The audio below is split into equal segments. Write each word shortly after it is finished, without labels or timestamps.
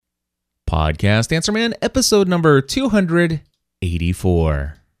Podcast Answer Man, episode number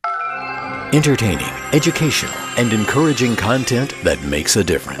 284. Entertaining, educational, and encouraging content that makes a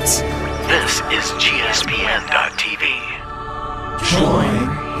difference. This is GSPN.TV.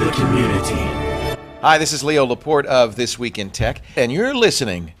 Join the community. Hi, this is Leo Laporte of This Week in Tech, and you're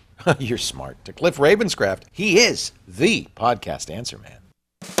listening, you're smart, to Cliff Ravenscraft. He is the Podcast Answer Man.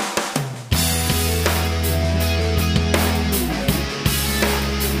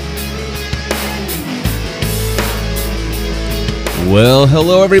 Well,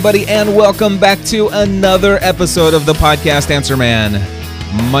 hello everybody, and welcome back to another episode of the Podcast Answer Man.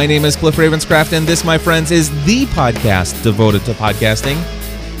 My name is Cliff Ravenscraft, and this, my friends, is the podcast devoted to podcasting,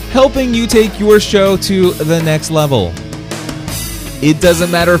 helping you take your show to the next level. It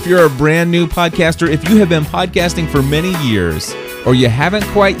doesn't matter if you're a brand new podcaster, if you have been podcasting for many years, or you haven't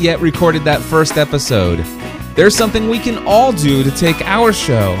quite yet recorded that first episode. There's something we can all do to take our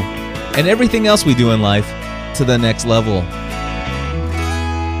show and everything else we do in life to the next level.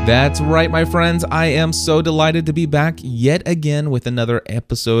 That's right, my friends. I am so delighted to be back yet again with another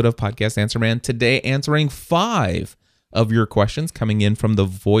episode of Podcast Answer Man. Today, answering 5 of your questions coming in from the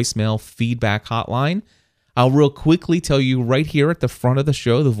voicemail feedback hotline. I'll real quickly tell you right here at the front of the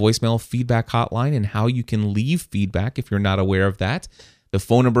show, the voicemail feedback hotline and how you can leave feedback if you're not aware of that. The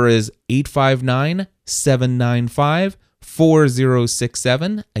phone number is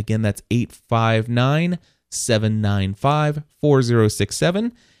 859-795-4067. Again, that's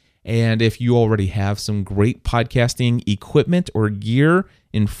 859-795-4067. And if you already have some great podcasting equipment or gear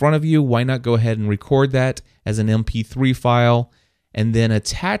in front of you, why not go ahead and record that as an MP3 file and then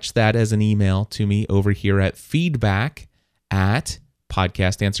attach that as an email to me over here at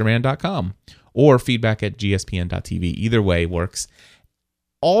feedback@podcastanswerman.com or feedback@gspn.tv. Either way works.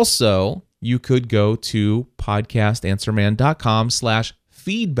 Also, you could go to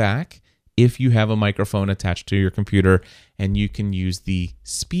podcastanswerman.com/feedback if you have a microphone attached to your computer, and you can use the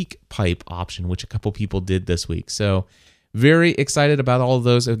SpeakPipe option, which a couple people did this week. So very excited about all of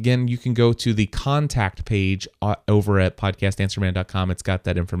those. Again, you can go to the contact page over at podcastanswerman.com. It's got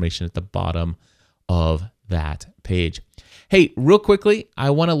that information at the bottom of that page. Hey, real quickly,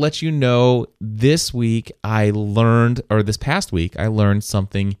 I want to let you know this past week, I learned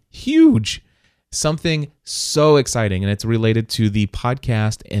something huge. Something so exciting, and it's related to the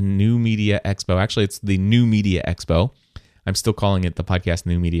Podcast and New Media Expo. Actually, it's the New Media Expo. I'm still calling it the Podcast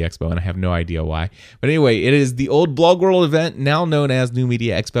New Media Expo, and I have no idea why. But anyway, it is the old Blog World event, now known as New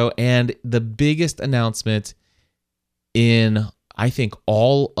Media Expo, and the biggest announcement in, I think,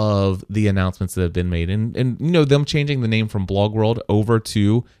 all of the announcements that have been made. And you know, them changing the name from Blog World over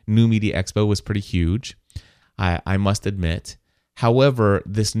to New Media Expo was pretty huge, I must admit. However,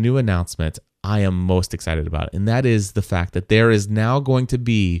 this new announcement, I am most excited about it, and that is the fact that there is now going to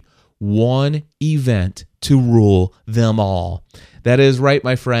be one event to rule them all. That is right,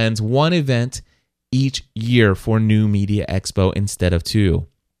 my friends, one event each year for New Media Expo instead of 2.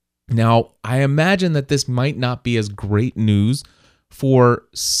 Now, I imagine that this might not be as great news for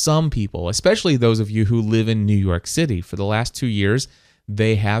some people, especially those of you who live in New York City. For the last 2 years,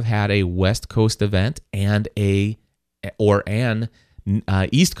 they have had a West Coast event and an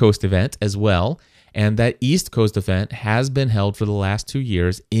East Coast event as well, and that East Coast event has been held for the last 2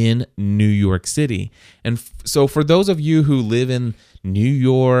 years in New York City. And so for those of you who live in New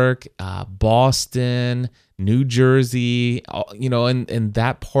York, Boston, New Jersey, you know, in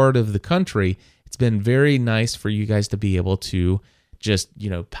that part of the country, it's been very nice for you guys to be able to just, you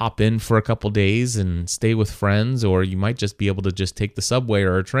know, pop in for a couple days and stay with friends, or you might just be able to just take the subway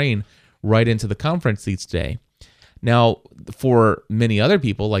or a train right into the conference each day. Now, for many other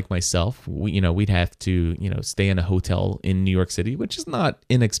people like myself, we'd have to, stay in a hotel in New York City, which is not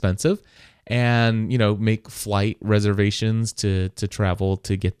inexpensive, and, make flight reservations to travel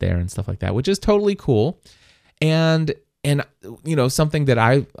to get there and stuff like that, which is totally cool. And something that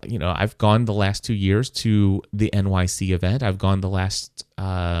I've gone the last 2 years to the NYC event. I've gone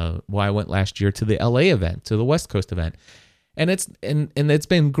I went last year to the LA event, to the West Coast event. And it's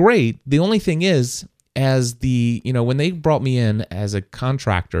been great. The only thing is, when they brought me in as a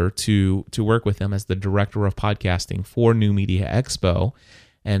contractor to work with them as the director of podcasting for New Media Expo,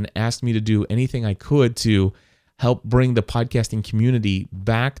 and asked me to do anything I could to help bring the podcasting community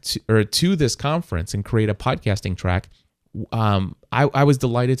back to this conference and create a podcasting track, I was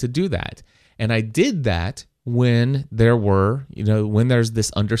delighted to do that. And I did that when there's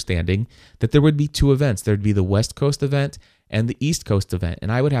this understanding that there would be 2 events. There'd be the West Coast event and the East Coast event.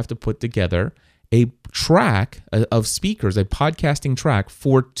 And I would have to put together a track of speakers, a podcasting track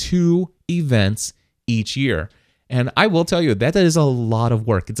for 2 events each year. And I will tell you, that is a lot of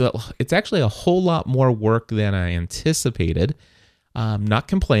work. It's actually a whole lot more work than I anticipated. Not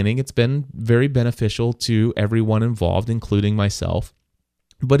complaining. It's been very beneficial to everyone involved, including myself.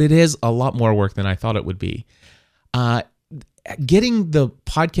 But it is a lot more work than I thought it would be. Getting the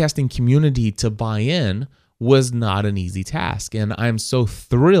podcasting community to buy in was not an easy task. And I'm so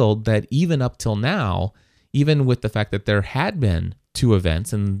thrilled that even up till now, even with the fact that there had been 2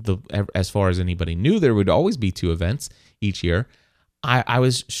 events, and as far as anybody knew, there would always be 2 events each year, I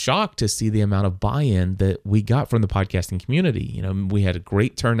was shocked to see the amount of buy-in that we got from the podcasting community. We had a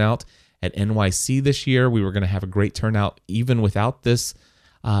great turnout at NYC this year. We were going to have a great turnout even without this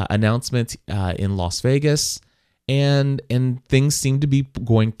announcement in Las Vegas, and things seem to be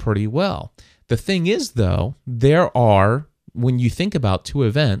going pretty well. The thing is, though, when you think about 2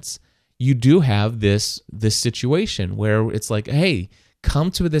 events, you do have this situation where it's like, hey, come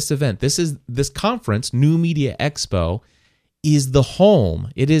to this event. This conference, New Media Expo, is the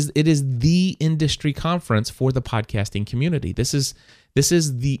home. It is the industry conference for the podcasting community. This is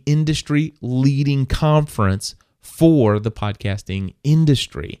the industry leading conference for the podcasting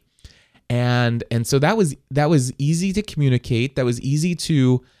industry. And so that was easy to communicate. That was easy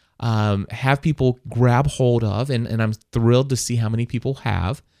to have people grab hold of, and I'm thrilled to see how many people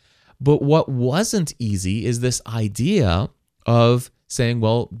have. But what wasn't easy is this idea of saying,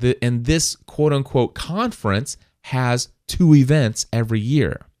 well, this quote unquote conference has 2 events every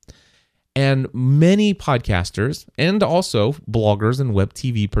year. And many podcasters and also bloggers and web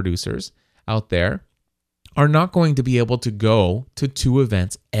TV producers out there are not going to be able to go to 2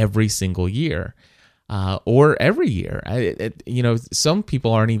 events every single year or every year. Some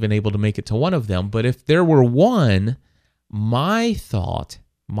people aren't even able to make it to one of them. But if there were one, my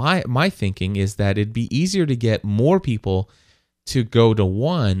thinking is that it'd be easier to get more people to go to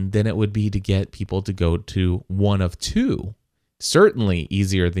one than it would be to get people to go to one of 2. Certainly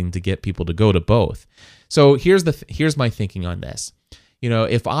easier than to get people to go to both. So here's my thinking on this.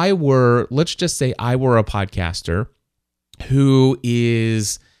 If let's just say I were a podcaster who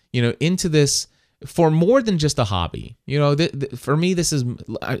is, into this for more than just a hobby. For me, this is,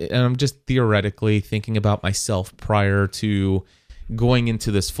 and I'm just theoretically thinking about myself prior to going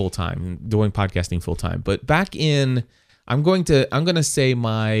into this full time, doing podcasting full time. But back in, I'm going to say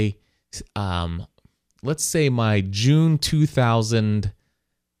my, let's say my June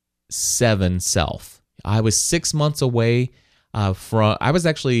 2007 self. I was 6 months away that's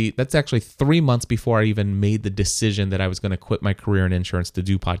actually 3 months before I even made the decision that I was going to quit my career in insurance to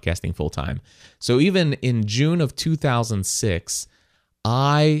do podcasting full time. So even in June of 2006,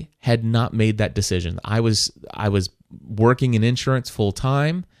 I had not made that decision. I was working in insurance full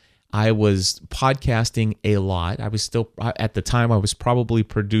time. I was podcasting a lot. I was still, at the time, I was probably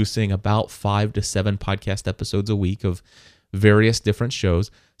producing about 5 to 7 podcast episodes a week of various different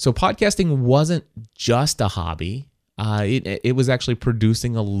shows. So podcasting wasn't just a hobby. It was actually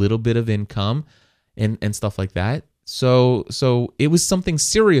producing a little bit of income and stuff like that. So it was something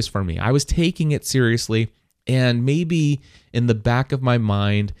serious for me. I was taking it seriously, and maybe in the back of my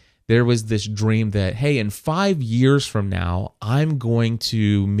mind, there was this dream that, hey, in 5 years from now, I'm going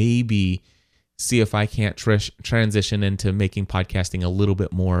to maybe see if I can't transition into making podcasting a little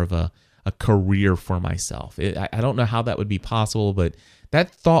bit more of a career for myself. I don't know how that would be possible, but that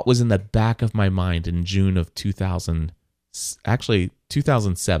thought was in the back of my mind in June of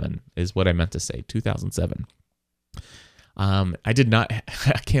 2007 is what I meant to say, 2007. I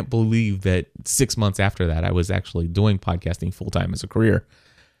can't believe that 6 months after that, I was actually doing podcasting full-time as a career.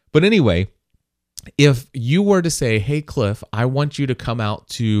 But anyway, if you were to say, hey, Cliff, I want you to come out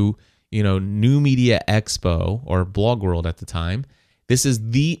to, New Media Expo or Blog World at the time. This is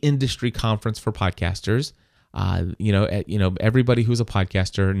the industry conference for podcasters. Everybody who's a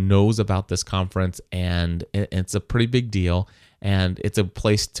podcaster knows about this conference, and it's a pretty big deal. And it's a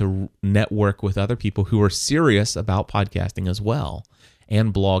place to network with other people who are serious about podcasting as well,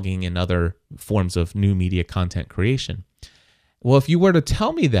 and blogging and other forms of new media content creation. Well, if you were to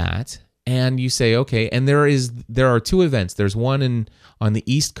tell me that, and you say, okay, and there are 2 events. There's one on the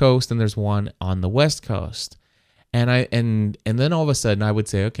East Coast, and there's one on the West Coast. And then all of a sudden I would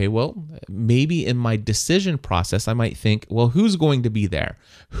say, okay, well, maybe in my decision process, I might think, well, who's going to be there?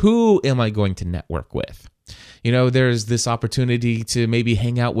 Who am I going to network with? There's this opportunity to maybe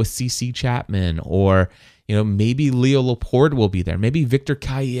hang out with CC Chapman, or, maybe Leo Laporte will be there. Maybe Victor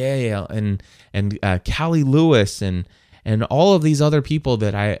Kaye and Callie Lewis and all of these other people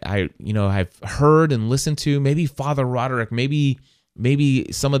that I've heard and listened to. Maybe Father Roderick, maybe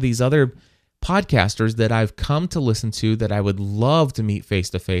some of these other podcasters that I've come to listen to that I would love to meet face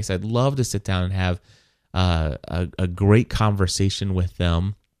to face. I'd love to sit down and have a great conversation with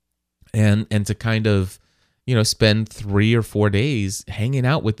them, and to kind of, spend 3 or 4 days hanging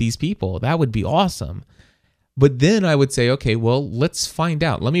out with these people. That would be awesome. But then I would say, okay, well, let's find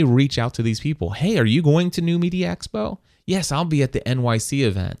out. Let me reach out to these people. Hey, are you going to New Media Expo? Yes, I'll be at the NYC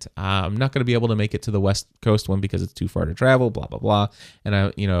event. I'm not going to be able to make it to the West Coast one because it's too far to travel, blah, blah, blah. And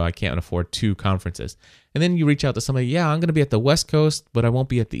I can't afford 2 conferences. And then you reach out to somebody, yeah, I'm going to be at the West Coast, but I won't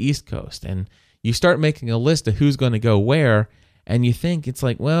be at the East Coast. And you start making a list of who's going to go where, and you think it's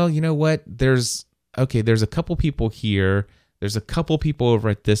like, well, you know what? There's a couple people here. There's a couple people over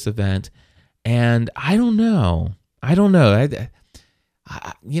at this event. And I don't know.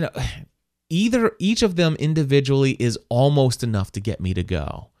 Either each of them individually is almost enough to get me to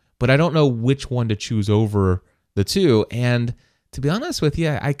go, but I don't know which one to choose over the 2. And to be honest with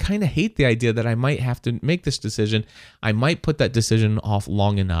you, I kind of hate the idea that I might have to make this decision. I might put that decision off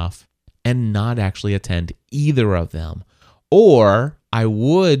long enough and not actually attend either of them. Or I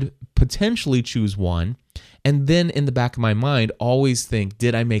would potentially choose one, and then in the back of my mind always think,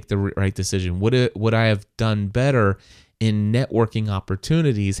 did I make the right decision? Would I have done better in networking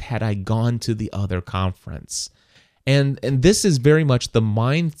opportunities had I gone to the other conference? And this is very much the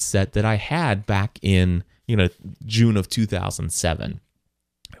mindset that I had back in June of 2007.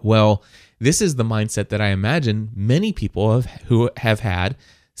 Well, this is the mindset that I imagine many people who have had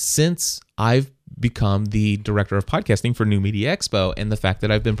since I've become the director of podcasting for New Media Expo, and the fact that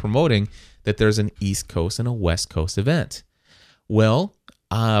I've been promoting that there's an East Coast and a West Coast event. Well,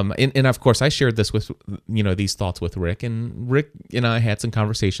 and of course I shared this with, these thoughts with Rick, and Rick and I had some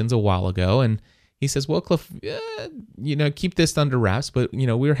conversations a while ago, and he says, well, Cliff, keep this under wraps, but, we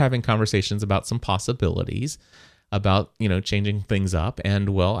were having conversations about some possibilities about, changing things up. And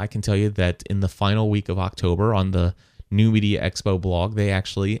well, I can tell you that in the final week of October on the New Media Expo blog, they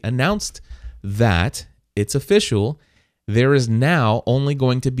actually announced that it's official. There is now only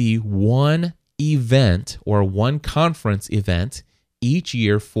going to be one event or one conference event each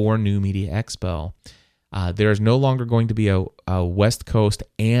year for New Media Expo. There is no longer going to be a West Coast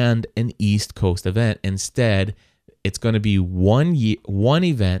and an East Coast event. Instead, it's going to be one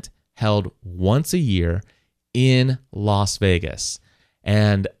event held once a year in Las Vegas.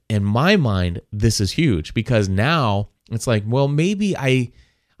 And in my mind, this is huge, because now it's like, well, maybe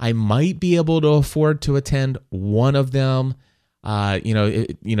I might be able to afford to attend one of them.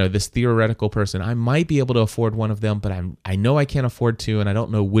 This theoretical person, I might be able to afford one of them, but I know I can't afford 2, and I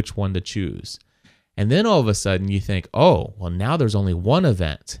don't know which one to choose. And then all of a sudden you think, oh, well, now there's only one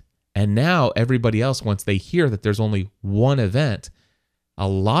event. And now everybody else, once they hear that there's only one event, a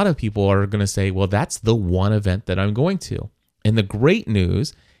lot of people are going to say, well, that's the one event that I'm going to. And the great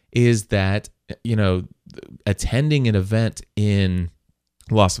news is that, attending an event in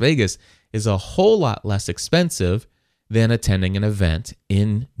Las Vegas is a whole lot less expensive than attending an event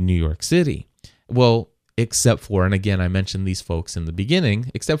in New York City. Well, except for, and again, I mentioned these folks in the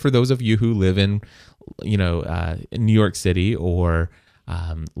beginning, except for those of you who live in, New York City or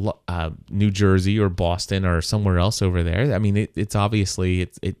New Jersey or Boston or somewhere else over there. I mean, it's obviously,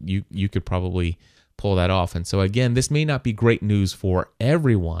 you could probably pull that off. And so again, this may not be great news for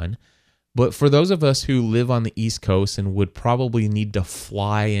everyone, but for those of us who live on the East Coast and would probably need to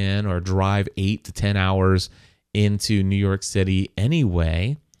fly in or drive 8 to 10 hours into New York City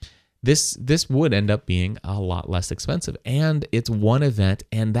anyway, this would end up being a lot less expensive. And it's one event,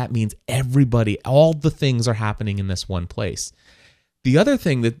 and that means everybody, all the things are happening in this one place. The other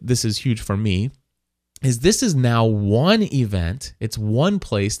thing that this is huge for me is this is now one event. It's one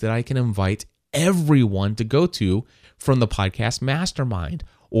place that I can invite everyone to go to from the Podcast Mastermind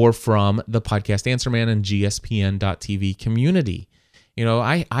or from the Podcast Answer Man and GSPN.TV community.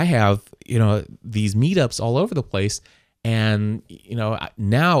 I have, these meetups all over the place. And,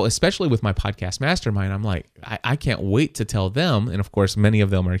 now, especially with my Podcast Mastermind, I'm like, I can't wait to tell them. And of course, many of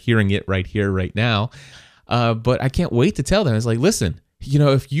them are hearing it right here, right now. But I can't wait to tell them. It's like, listen,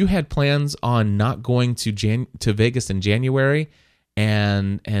 if you had plans on not going to Vegas in January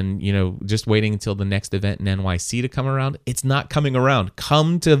and just waiting until the next event in NYC to come around, it's not coming around.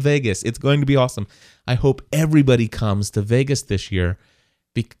 Come to Vegas. It's going to be awesome. I hope everybody comes to Vegas this year.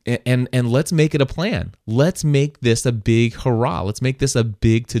 And let's make it a plan. Let's make this a big hurrah. Let's make this a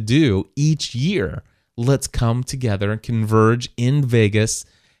big to-do each year. Let's come together and converge in Vegas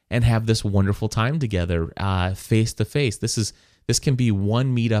and have this wonderful time together, face to face. This can be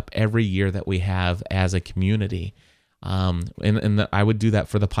one meetup every year that we have as a community. And I would do that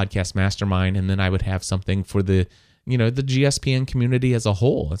for the Podcast Mastermind, and then I would have something for the GSPN community as a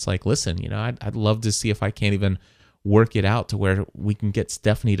whole. It's like, listen, I'd love to see if I can't even work it out to where we can get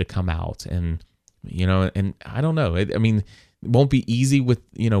Stephanie to come out and and I don't know. I mean, it won't be easy with,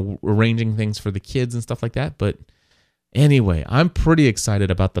 arranging things for the kids and stuff like that. But anyway, I'm pretty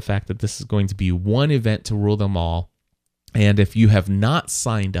excited about the fact that this is going to be one event to rule them all. And if you have not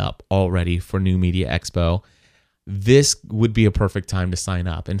signed up already for New Media Expo, this would be a perfect time to sign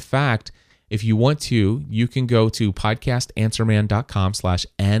up. In fact, if you want to, you can go to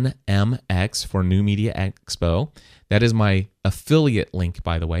podcastanswerman.com/NMX for New Media Expo. That is my affiliate link,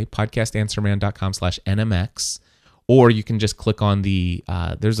 by the way, podcastanswerman.com/NMX. Or you can just click on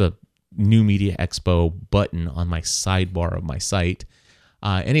there's a New Media Expo button on my sidebar of my site.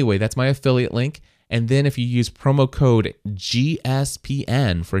 Anyway, that's my affiliate link. And then if you use promo code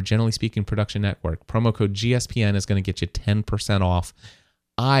GSPN for Generally Speaking Production Network, promo code GSPN is going to get you 10% off.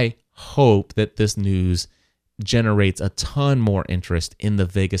 I hope that this news generates a ton more interest in the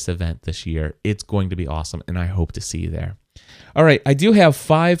Vegas event this year. It's going to be awesome, and I hope to see you there. All right, I do have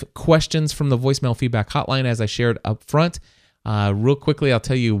 5 questions from the voicemail feedback hotline, as I shared up front. Real quickly, I'll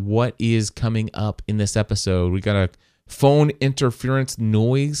tell you what is coming up in this episode. We got a phone interference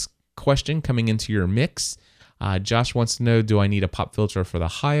noise question coming into your mix. Josh wants to know, do I need a pop filter for the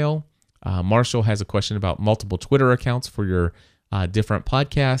Heil? Marshall has a question about multiple Twitter accounts for your different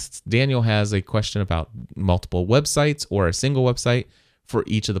podcasts. Daniel has a question about multiple websites or a single website for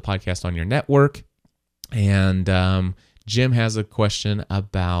each of the podcasts on your network. And Jim has a question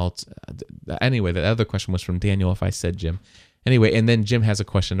about, anyway, the other question was from Daniel, if I said Jim. Anyway, and then Jim has a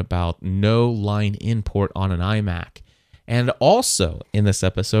question about no line in port on an iMac. And also in this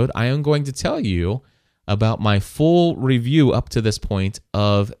episode, I am going to tell you about my full review up to this point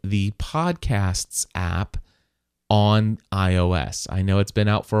of the Podcasts app on iOS. I know it's been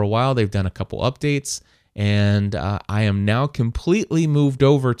out for a while. They've done a couple updates, and I am now completely moved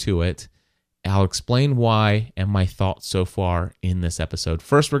over to it. I'll explain why and my thoughts so far in this episode.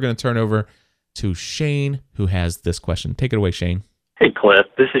 First, we're going to turn over to Shane, who has this question. Take it away, Shane. Hey, Cliff.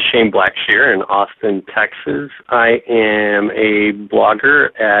 This is Shane Blackshear in Austin, Texas. I am a blogger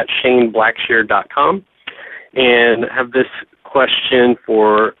at ShaneBlackshear.com and have this question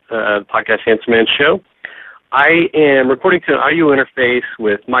for the Podcast Answer Man show. I am recording to an audio interface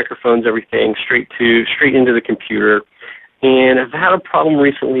with microphones, everything, straight into the computer, and I've had a problem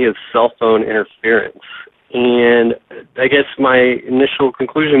recently of cell phone interference. And I guess my initial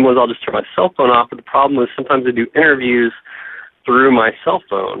conclusion was I'll just turn my cell phone off, but the problem is sometimes I do interviews through my cell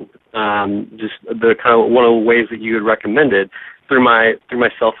phone, just the kind of one of the ways that you had recommended, through my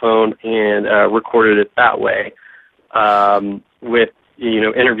cell phone, and recorded it that way with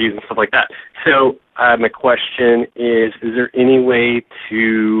interviews and stuff like that. So my question is there any way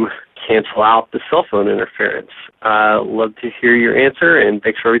to cancel out the cell phone interference? Love to hear your answer, and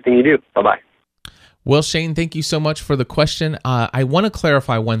thanks for everything you do. Bye-bye. Well, Shane, thank you so much for the question. I want to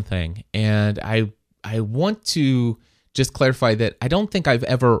clarify one thing, and I want to just clarify that I don't think I've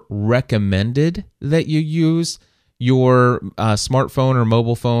ever recommended that you use your smartphone or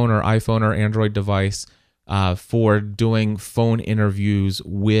mobile phone or iPhone or Android device for doing phone interviews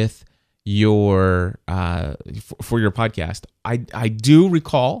with your for your podcast. I do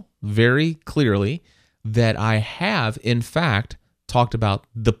recall very clearly that I have, in fact, talked about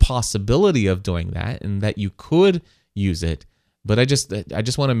the possibility of doing that and that you could use it. But I just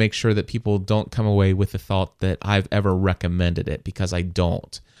want to make sure that people don't come away with the thought that I've ever recommended it, because I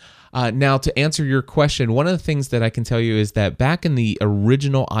don't. Now, to answer your question, one of the things that I can tell you is that back in the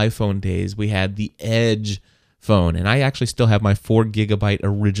original iPhone days, we had the Edge phone, and I actually still have my 4 gigabyte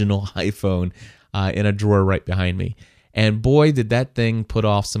original iPhone in a drawer right behind me. And boy, did that thing put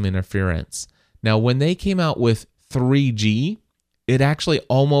off some interference. Now, when they came out with 3G, it actually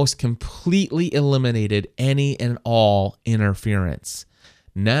almost completely eliminated any and all interference.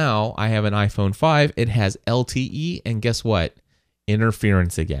 Now I have an iPhone 5. It has LTE, and guess what?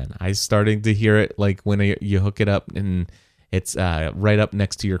 Interference again. I'm starting to hear it like when you hook it up and it's right up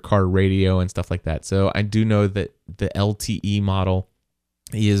next to your car radio and stuff like that. So I do know that the LTE model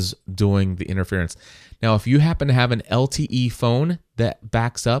is doing the interference. Now, if you happen to have an LTE phone that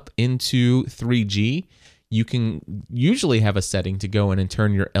backs up into 3G, you can usually have a setting to go in and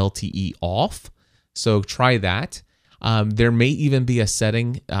turn your LTE off. So try that. There may even be a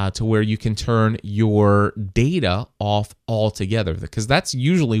setting to where you can turn your data off altogether, because that's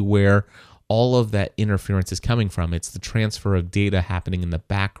usually where all of that interference is coming from. It's the transfer of data happening in the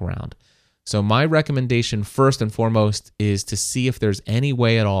background. So my recommendation first and foremost is to see if there's any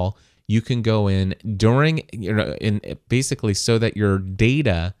way at all you can go in during, basically so that your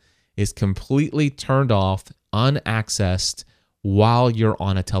data is completely turned off, unaccessed while you're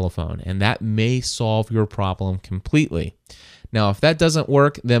on a telephone, and that may solve your problem completely. Now, if that doesn't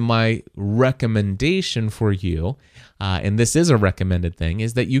work, then my recommendation for you, and this is a recommended thing,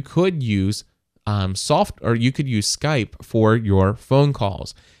 is that you could use you could use Skype for your phone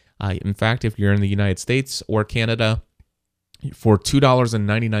calls. In fact, if you're in the United States or Canada, for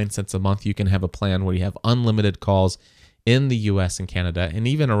 $2.99 a month, you can have a plan where you have unlimited calls in the U.S. and Canada, and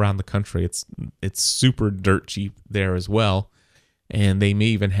even around the country. It's super dirt cheap there as well, and they may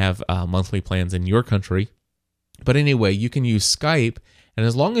even have monthly plans in your country. But anyway, you can use Skype, and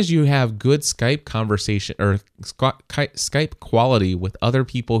as long as you have good Skype conversation or Skype quality with other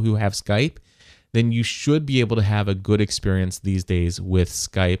people who have Skype, then you should be able to have a good experience these days with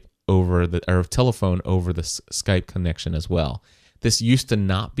Skype or telephone over the Skype connection as well. This used to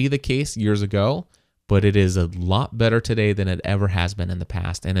not be the case years ago, but it is a lot better today than it ever has been in the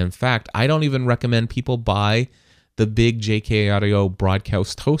past. And in fact, I don't even recommend people buy the big JK Audio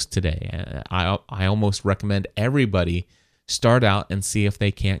broadcast host today. I almost recommend everybody start out and see if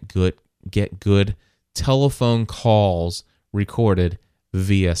they can't get good telephone calls recorded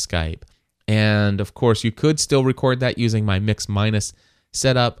via Skype. And of course, you could still record that using my Mix Minus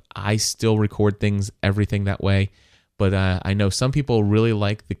setup. I still record everything that way. But I know some people really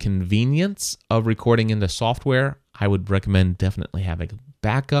like the convenience of recording into software. I would recommend definitely having a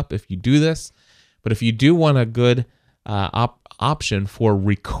backup if you do this. But if you do want a good option for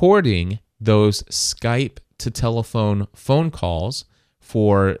recording those Skype to telephone phone calls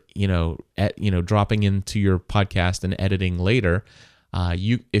for dropping into your podcast and editing later,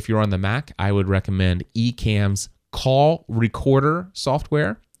 if you're on the Mac, I would recommend Ecamm's Call Recorder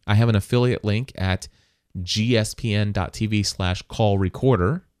software. I have an affiliate link at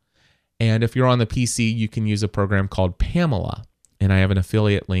gspn.tv/callrecorder. And if you're on the PC, you can use a program called Pamela. And I have an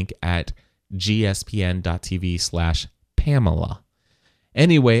affiliate link at gspn.tv/Pamela.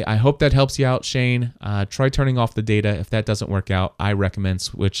 Anyway, I hope that helps you out, Shane. Try turning off the data. If that doesn't work out, I recommend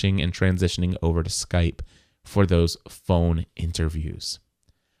switching and transitioning over to Skype for those phone interviews.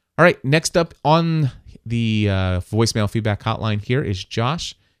 All right, next up on the voicemail feedback hotline here is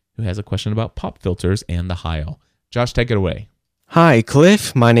Josh, who has a question about pop filters and the Heil. Josh, take it away. Hi,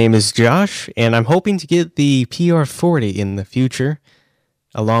 Cliff. My name is Josh, and I'm hoping to get the PR40 in the future,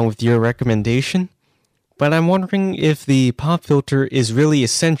 along with your recommendation. But I'm wondering if the pop filter is really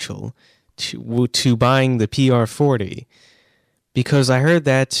essential to buying the PR40, because I heard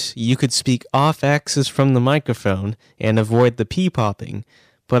that you could speak off-axis from the microphone and avoid the P-popping,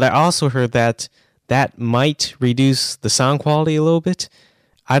 but I also heard that might reduce the sound quality a little bit.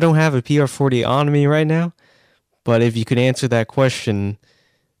 I don't have a PR40 on me right now, but if you could answer that question,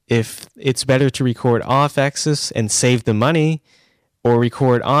 if it's better to record off-axis and save the money, or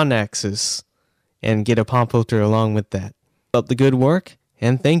record on-axis and get a pop filter along with that. Keep up the good work,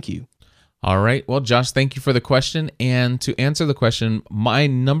 and thank you. All right. Well, Josh, thank you for the question. And to answer the question, my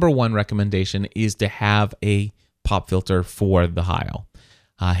number one recommendation is to have a pop filter for the Heil.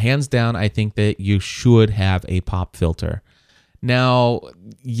 Hands down, I think that you should have a pop filter. Now,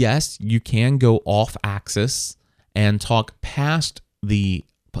 yes, you can go off axis and talk past the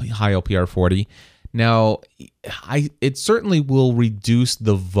Heil PR40. Now, it certainly will reduce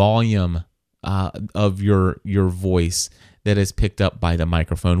the volume of your voice that is picked up by the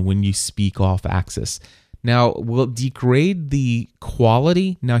microphone when you speak off axis. Now, will it degrade the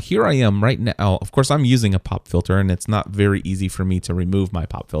quality? Now, here I am right now. Of course, I'm using a pop filter, and it's not very easy for me to remove my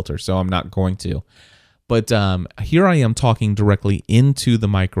pop filter, so I'm not going to. But here I am talking directly into the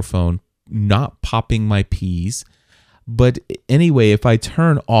microphone, not popping my P's. But anyway, if I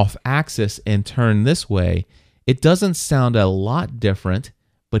turn off axis and turn this way, it doesn't sound a lot different.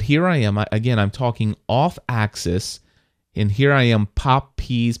 But here I am, again, I'm talking off axis, and here I am pop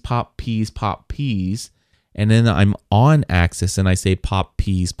P's, pop P's, pop P's. And then I'm on axis and I say pop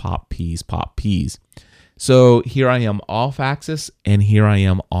P's, pop P's, pop P's. So here I am off axis and here I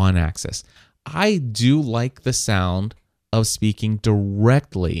am on axis. I do like the sound of speaking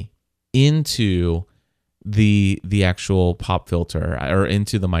directly into the actual pop filter or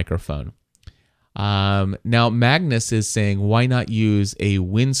into the microphone. Now Magnus is saying, why not use a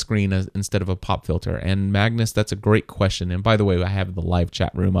windscreen instead of a pop filter? And Magnus, that's a great question. And by the way, I have the live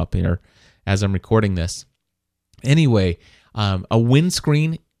chat room up here as I'm recording this. Anyway, a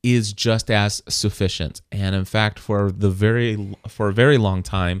windscreen is just as sufficient. And in fact, for a very long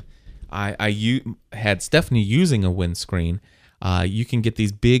time, I had Stephanie using a windscreen. You can get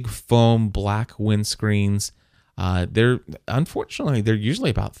these big foam black windscreens. They're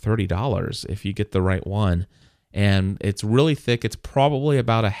usually about $30 if you get the right one. And it's really thick. It's probably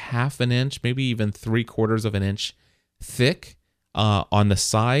about a half an inch, maybe even 3/4 of an inch thick on the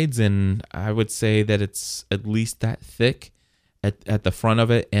sides. And I would say that it's at least that thick at the front of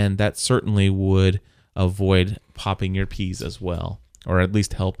it, and that certainly would avoid popping your P's as well, or at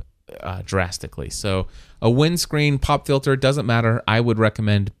least help drastically. So a windscreen pop filter, doesn't matter. I would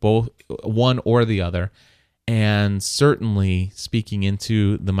recommend both, one or the other. And certainly speaking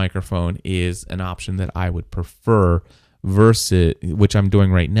into the microphone is an option that I would prefer versus, which I'm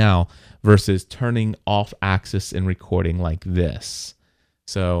doing right now, versus turning off Axis and recording like this.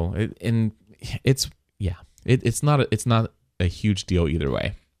 So it's not a huge deal either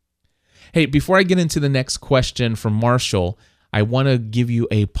way. Hey, before I get into the next question from Marshall, I want to give you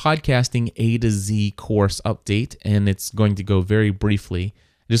a podcasting A to Z course update, and it's going to go very briefly.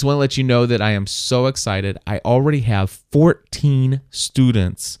 I just want to let you know that I am so excited. I already have 14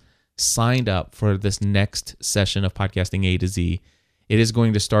 students signed up for this next session of Podcasting A to Z. It is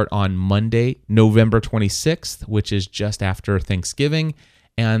going to start on Monday, November 26th, which is just after Thanksgiving.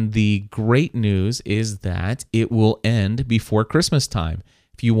 And the great news is that it will end before Christmas time.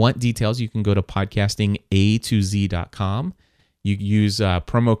 If you want details, you can go to podcastinga2z.com. You use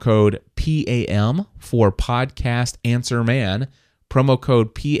promo code PAM for Podcast Answer Man. Promo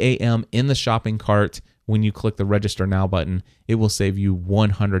code PAM in the shopping cart. When you click the Register Now button, it will save you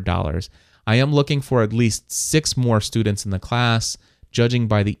 $100. I am looking for at least 6 more students in the class, judging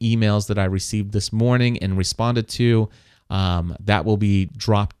by the emails that I received this morning and responded to. That will be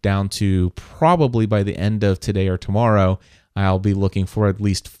dropped down to probably by the end of today or tomorrow. I'll be looking for at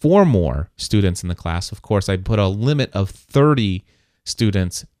least 4 more students in the class. Of course, I put a limit of 30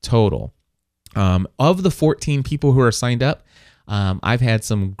 students total. Of the 14 people who are signed up, I've had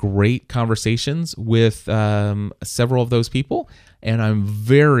some great conversations with several of those people, and I'm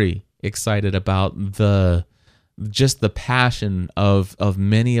very excited about the passion of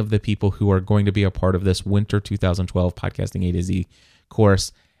many of the people who are going to be a part of this winter 2012 Podcasting A to Z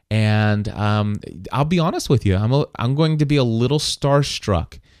course. And I'll be honest with you, I'm going to be a little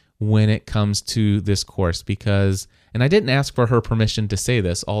starstruck when it comes to this course because, and I didn't ask for her permission to say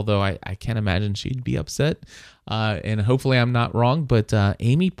this, although I can't imagine she'd be upset. And hopefully I'm not wrong, but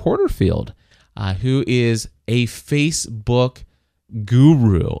Amy Porterfield, who is a Facebook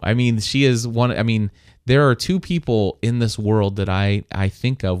guru. I mean, she is one. I mean, there are 2 people in this world that I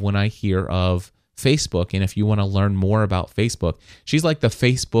think of when I hear of Facebook. And if you want to learn more about Facebook, she's like the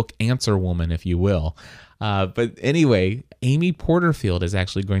Facebook answer woman, if you will. But anyway, Amy Porterfield is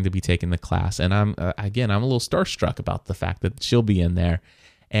actually going to be taking the class. And I'm a little starstruck about the fact that she'll be in there.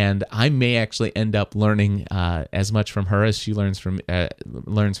 And I may actually end up learning as much from her as she learns from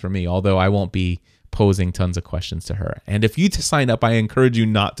me, although I won't be posing tons of questions to her. And if you sign up, I encourage you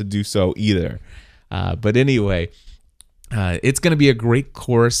not to do so either. But anyway, it's going to be a great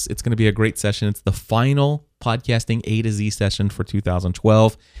course. It's going to be a great session. It's the final Podcasting A to Z session for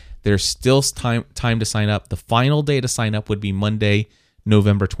 2012. There's still time to sign up. The final day to sign up would be Monday,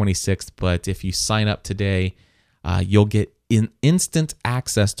 November 26th. But if you sign up today, you'll get instant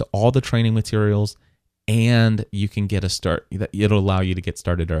access to all the training materials, and you can get a start. It'll allow you to get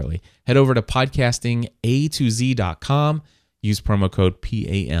started early. Head over to podcastinga2z.com. Use promo code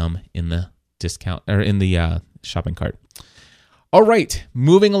PAM in the discount or in the shopping cart. All right,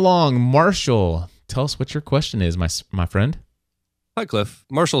 moving along. Marshall, tell us what your question is, my friend. Hi, Cliff.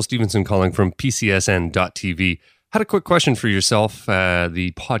 Marshall Stevenson calling from PCSN.TV. Had a quick question for yourself,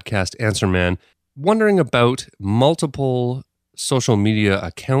 the podcast answer man. Wondering about multiple social media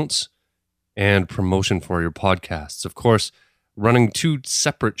accounts and promotion for your podcasts. Of course, running 2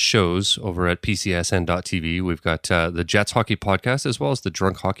 separate shows over at PCSN.TV. We've got the Jets Hockey Podcast as well as the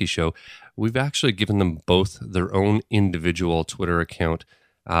Drunk Hockey Show. We've actually given them both their own individual Twitter account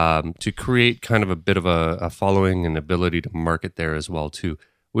to create kind of a bit of a following and ability to market there as well too.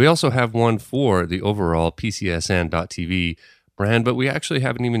 We also have one for the overall PCSN.TV brand, but we actually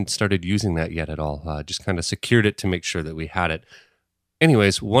haven't even started using that yet at all. Just kind of secured it to make sure that we had it.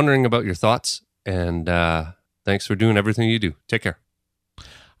 Anyways, wondering about your thoughts, and thanks for doing everything you do. Take care.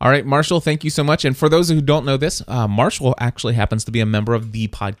 All right, Marshall, thank you so much. And for those who don't know this, Marshall actually happens to be a member of the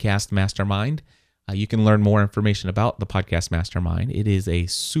Podcast Mastermind. You can learn more information about the Podcast Mastermind. It is a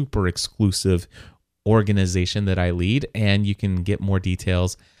super exclusive organization that I lead, and you can get more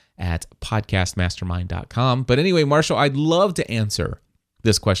details at podcastmastermind.com. But anyway, Marshall, I'd love to answer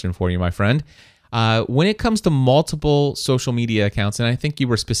this question for you, my friend. When it comes to multiple social media accounts, and I think you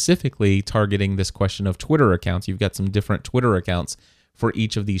were specifically targeting this question of Twitter accounts, you've got some different Twitter accounts for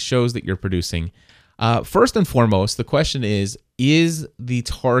each of these shows that you're producing. First and foremost, the question is the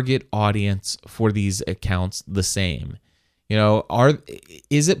target audience for these accounts the same? You know,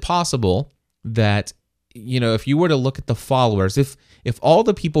 is it possible that, you know, if you were to look at the followers, if all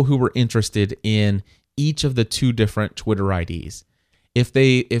the people who were interested in each of the two different Twitter IDs.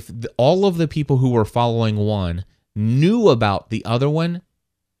 If all of the people who were following one knew about the other one,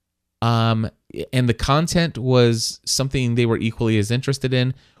 and the content was something they were equally as interested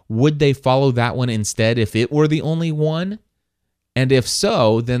in, would they follow that one instead if it were the only one? And if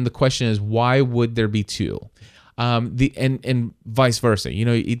so, then the question is, why would there be two? And vice versa.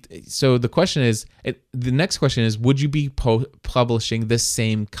 So the question is, the next question is, would you be publishing the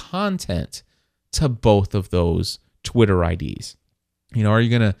same content to both of those Twitter IDs? Are you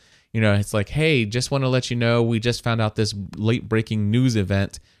gonna, it's like, hey, just want to let you know, we just found out this late breaking news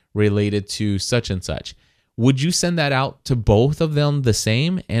event related to such and such. Would you send that out to both of them the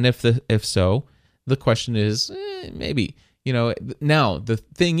same? And if so, the question is, maybe. Now the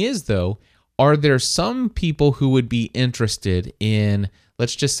thing is, though, are there some people who would be interested in,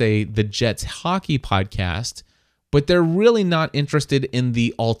 let's just say, the Jets hockey podcast, but they're really not interested in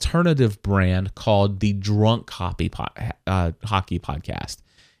the alternative brand called the Drunk Hockey podcast?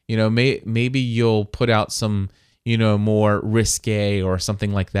 Maybe you'll put out some, more risque or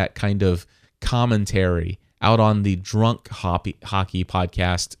something like that kind of commentary out on the Drunk Hockey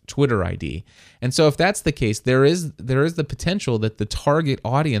podcast Twitter ID. And so if that's the case, there is the potential that the target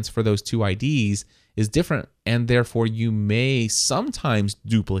audience for those two IDs is different, and therefore you may sometimes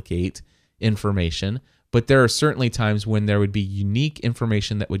duplicate information, but there are certainly times when there would be unique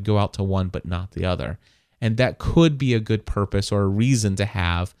information that would go out to one but not the other. And that could be a good purpose or a reason to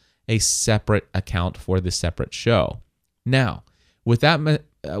have a separate account for the separate show. Now, with that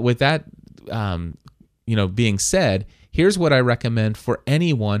being said, here's what I recommend for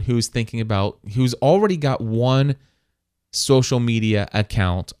anyone who's who's already got one social media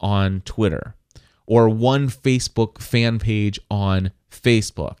account on Twitter or one Facebook fan page on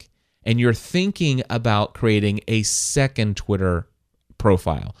Facebook, and you're thinking about creating a second Twitter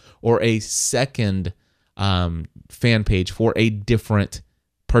profile or a second fan page for a different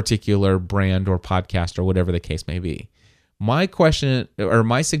particular brand or podcast or whatever the case may be. My question or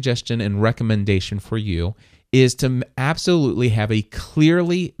my suggestion and recommendation for you is to absolutely have a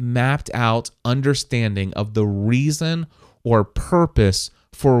clearly mapped out understanding of the reason or purpose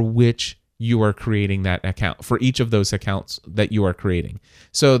for which you are creating that account, for each of those accounts that you are creating.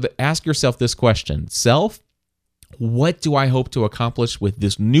 So ask yourself this question: self, what do I hope to accomplish with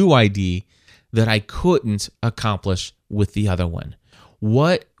this new ID that I couldn't accomplish with the other one?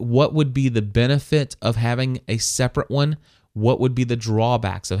 What would be the benefit of having a separate one? What would be the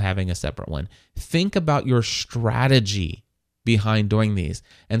drawbacks of having a separate one? Think about your strategy behind doing these.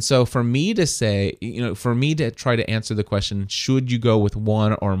 And so for me to try to answer the question, should you go with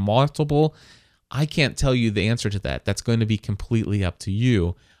one or multiple? I can't tell you the answer to that. That's going to be completely up to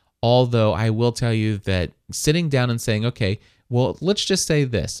you. Although I will tell you that sitting down and saying, okay, well, let's just say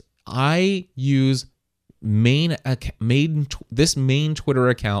this. I use this main Twitter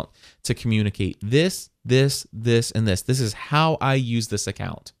account to communicate this, and this. This is how I use this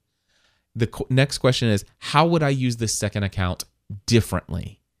account. The next question is, how would I use this second account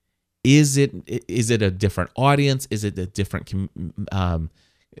differently? Is it a different audience? Is it a different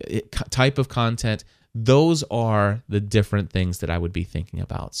type of content? Those are the different things that I would be thinking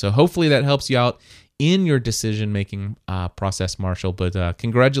about. So hopefully that helps you out in your decision-making process, Marshall. But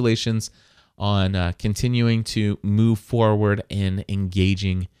congratulations on continuing to move forward and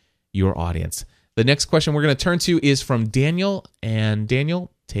engaging your audience. The next question we're going to turn to is from Daniel. And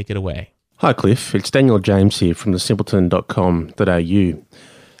Daniel, take it away. Hi, Cliff. It's Daniel James here from thesimpleton.com.au.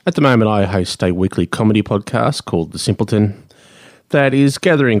 At the moment, I host a weekly comedy podcast called The Simpleton that is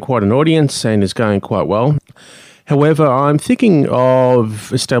gathering quite an audience and is going quite well. However, I'm thinking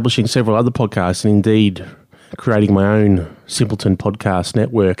of establishing several other podcasts and indeed creating my own Simpleton podcast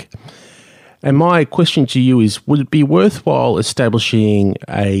network. And my question to you is, would it be worthwhile establishing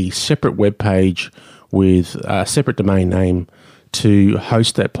a separate webpage with a separate domain name to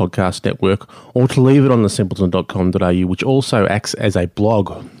host that podcast network, or to leave it on thesimpleton.com.au, which also acts as a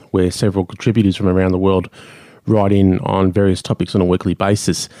blog where several contributors from around the world write in on various topics on a weekly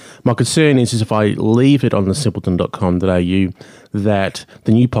basis? My concern is if I leave it on thesimpleton.com.au, that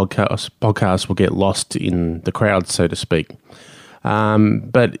the new podcast will get lost in the crowd, so to speak.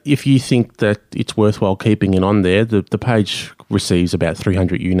 But if you think that it's worthwhile keeping it on there, the page receives about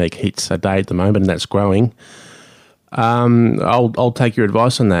 300 unique hits a day at the moment, and that's growing. I'll take your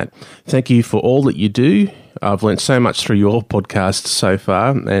advice on that. Thank you for all that you do. I've learnt so much through your podcast so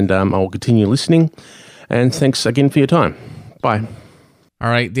far, and I'll continue listening. And thanks again for your time. Bye. All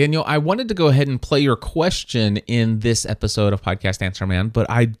right, Daniel, I wanted to go ahead and play your question in this episode of Podcast Answer Man, but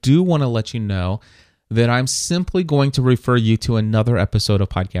I do want to let you know then I'm simply going to refer you to another episode of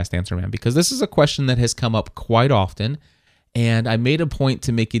Podcast Answer Man, because this is a question that has come up quite often, and I made a point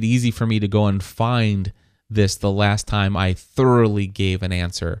to make it easy for me to go and find this the last time I thoroughly gave an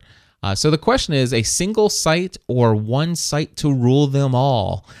answer. So the question is, a single site or one site to rule them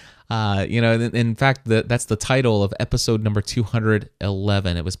all? In fact, that's the title of episode number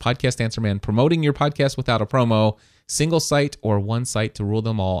 211. It was Podcast Answer Man, promoting your podcast without a promo, single site or one site to rule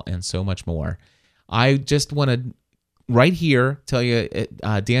them all, and so much more. I just want to right here tell you,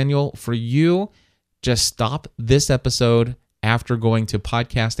 Daniel, for you, just stop this episode after going to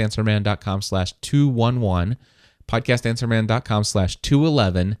podcastanswerman.com/211,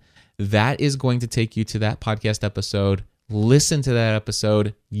 podcastanswerman.com/211. That is going to take you to that podcast episode. Listen to that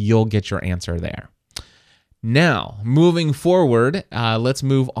episode. You'll get your answer there. Now, moving forward, let's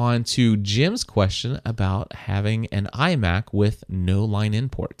move on to Jim's question about having an iMac with no line in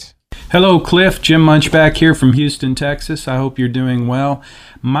port. Hello, Cliff. Jim Munchback here from Houston, Texas. I hope you're doing well.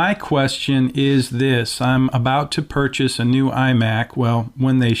 My question is this. I'm about to purchase a new iMac, well,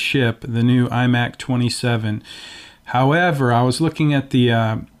 when they ship, the new iMac 27. However, I was looking at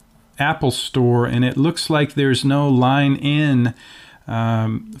the Apple Store, and it looks like there's no line in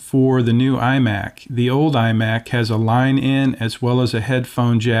for the new iMac. The old iMac has a line in as well as a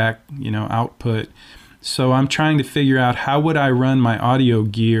headphone jack, output. So I'm trying to figure out how would I run my audio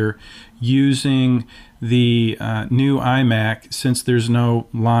gear using the new iMac since there's no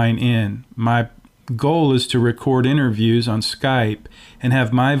line in. My goal is to record interviews on Skype and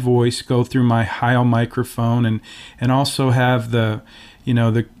have my voice go through my Heil microphone and also have the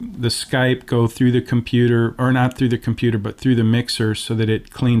Skype go through the computer, or not through the computer, but through the mixer so that it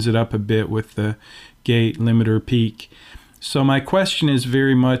cleans it up a bit with the gate, limiter, peak. So my question is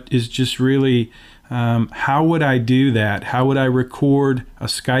just really, how would I do that? How would I record a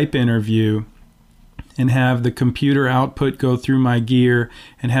Skype interview and have the computer output go through my gear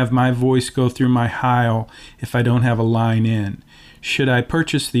and have my voice go through my Heil if I don't have a line in? Should I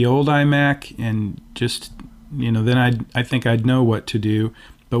purchase the old iMac and just, then I think I'd know what to do.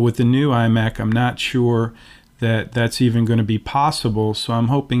 But with the new iMac, I'm not sure that that's even going to be possible. So I'm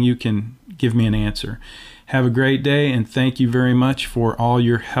hoping you can give me an answer. Have a great day, and thank you very much for all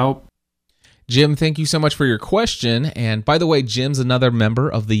your help. Jim, thank you so much for your question. And by the way, Jim's another member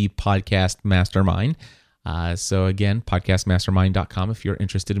of the Podcast Mastermind. So again, podcastmastermind.com if you're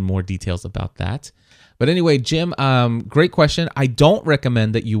interested in more details about that. But anyway, Jim, great question. I don't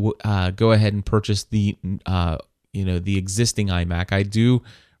recommend that you go ahead and purchase the existing iMac. I do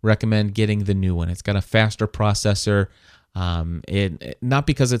recommend getting the new one. It's got a faster processor. Not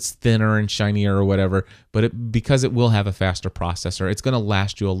because it's thinner and shinier or whatever, but because it will have a faster processor. It's going to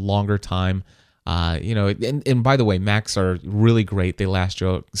last you a longer time. And by the way, Macs are really great. They last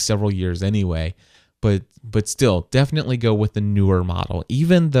you several years anyway. But still, definitely go with the newer model,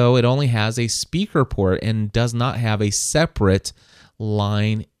 even though it only has a speaker port and does not have a separate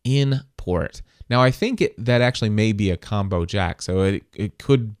line in port. Now, I think that actually may be a combo jack, so it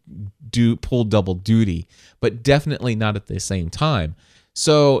could pull double duty, but definitely not at the same time.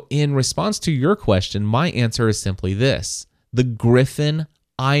 So in response to your question, my answer is simply this: the Griffin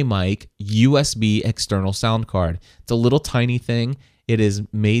iMic USB external sound card. It's a little tiny thing. It is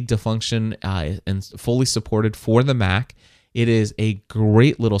made to function and fully supported for the Mac. It is a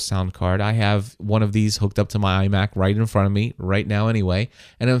great little sound card. I have one of these hooked up to my iMac right in front of me right now anyway.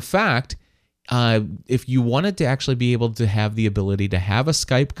 And in fact, if you wanted to actually be able to have the ability to have a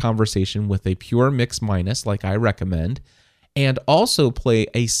Skype conversation with a pure mix minus, like I recommend, and also play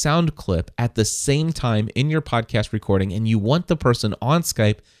a sound clip at the same time in your podcast recording, and you want the person on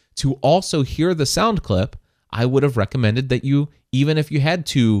Skype to also hear the sound clip, I would have recommended that you, even if you had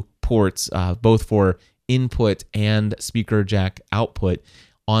two ports, both for input and speaker jack output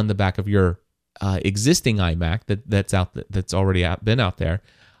on the back of your existing iMac that's already been out there,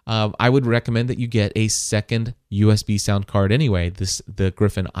 I would recommend that you get a second USB sound card anyway, the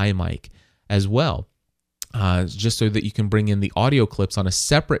Griffin iMic as well, just so that you can bring in the audio clips on a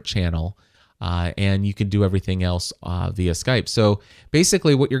separate channel, and you can do everything else via Skype. So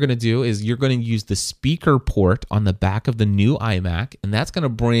basically what you're going to do is you're going to use the speaker port on the back of the new iMac, and that's going to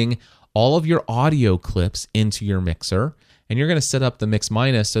bring all of your audio clips into your mixer, and you're going to set up the mix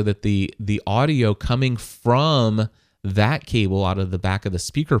minus so that the audio coming from that cable out of the back of the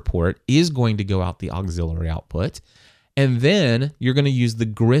speaker port is going to go out the auxiliary output. And then you're going to use the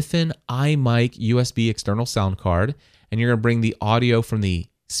Griffin iMic USB external sound card, and you're going to bring the audio from the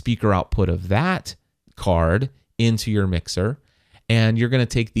speaker output of that card into your mixer. and you're going to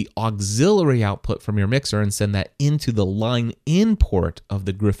take the auxiliary output from your mixer and send that into the line in port of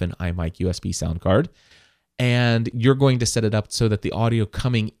the Griffin iMic USB sound card. And you're going to set it up so that the audio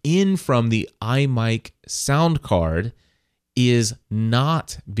coming in from the iMic sound card is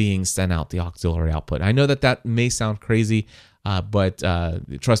not being sent out the auxiliary output. I know that may sound crazy, but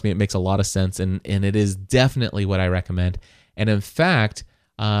trust me, it makes a lot of sense, and it is definitely what I recommend. And in fact,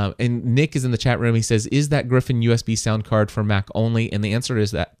 and Nick is in the chat room. He says, "Is that Griffin USB sound card for Mac only?" And the answer is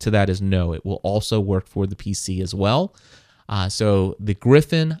that is no. It will also work for the PC as well. So the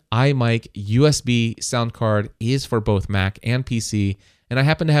Griffin iMic USB sound card is for both Mac and PC. And I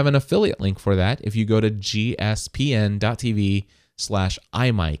happen to have an affiliate link for that. If you go to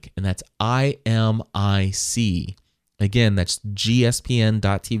gspn.tv/iMic, and that's IMIC. Again, that's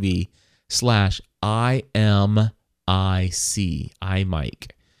gspn.tv/IMIC,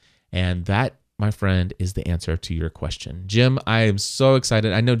 iMic. And that, my friend, is the answer to your question. Jim, I am so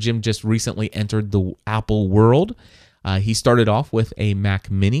excited. I know Jim just recently entered the Apple world. He started off with a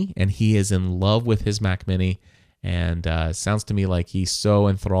Mac Mini, and he is in love with his Mac Mini. And sounds to me like he's so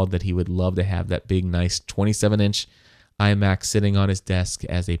enthralled that he would love to have that big, nice 27-inch iMac sitting on his desk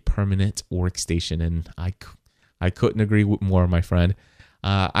as a permanent workstation. And I couldn't agree more, my friend.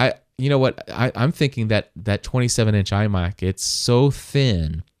 You know what? I'm thinking that 27-inch iMac, it's so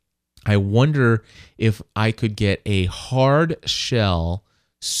thin. I wonder if I could get a hard shell,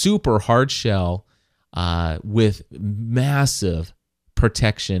 super hard shell, with massive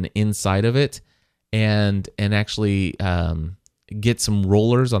protection inside of it, and actually get some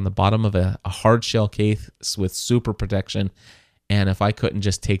rollers on the bottom of a hard shell case with super protection. And if I couldn't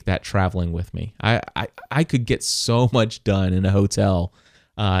just take that traveling with me, I could get so much done in a hotel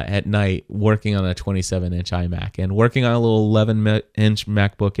at night working on a 27-inch iMac. And working on a little 11-inch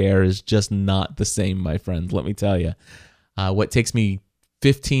MacBook Air is just not the same, my friend. Let me tell you. What takes me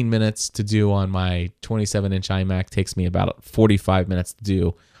 15 minutes to do on my 27-inch iMac takes me about 45 minutes to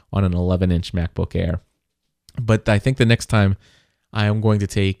do on an 11-inch MacBook Air. But I think the next time I am going to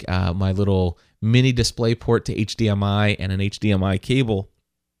take my little mini display port to HDMI and an HDMI cable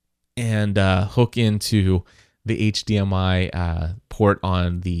and hook into the HDMI port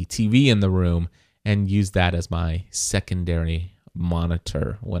on the TV in the room and use that as my secondary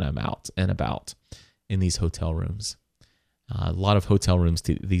monitor when I'm out and about in these hotel rooms. A lot of hotel rooms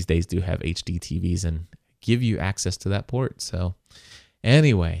these days do have HD TVs and give you access to that port. So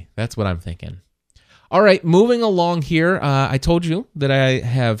anyway, that's what I'm thinking. All right, moving along here. I told you that I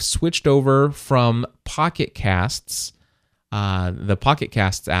have switched over from Pocket Casts, the Pocket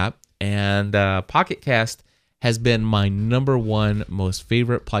Casts app, and Pocket Cast has been my number one most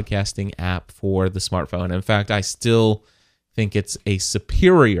favorite podcasting app for the smartphone. In fact, I still think it's a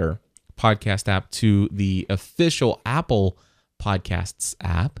superior podcast app to the official Apple Podcasts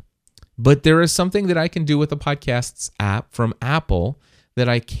app. But there is something that I can do with the Podcasts app from Apple that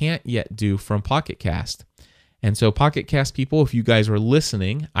I can't yet do from Pocket Cast. And so Pocket Cast people, if you guys are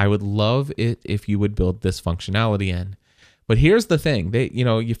listening, I would love it if you would build this functionality in. But here's the thing,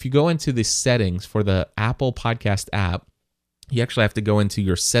 if you go into the settings for the Apple Podcast app, you actually have to go into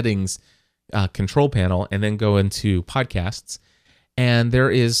your settings control panel and then go into podcasts. And there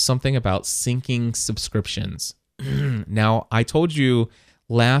is something about syncing subscriptions. Now, I told you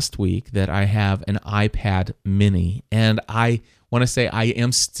last week that I have an iPad mini, and I want to say I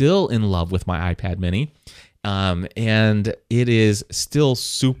am still in love with my iPad mini, and it is still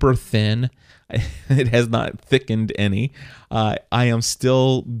super thin. It has not thickened any. I am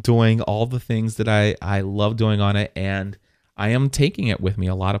still doing all the things that I love doing on it, and I am taking it with me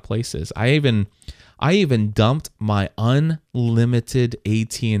a lot of places. I even dumped my unlimited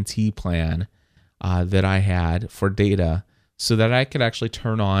AT&T plan that I had for data so that I could actually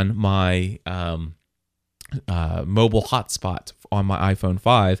turn on my mobile hotspot on my iPhone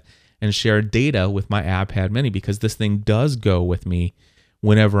 5 and share data with my iPad mini, because this thing does go with me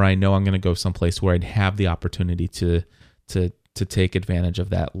whenever I know I'm going to go someplace where I'd have the opportunity to take advantage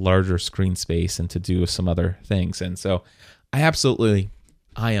of that larger screen space and to do some other things. And so I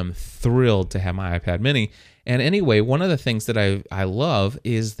am thrilled to have my iPad mini. And anyway, one of the things that I love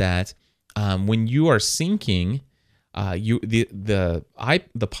is that when you are syncing the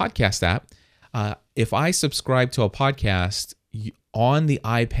podcast app, if I subscribe to a podcast on the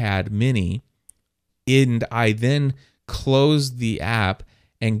iPad mini and I then close the app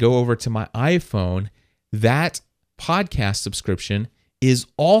and go over to my iPhone, that podcast subscription is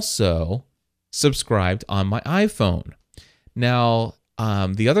also subscribed on my iPhone. Now,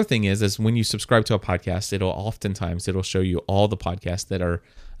 the other thing is when you subscribe to a podcast, it'll show you all the podcasts that are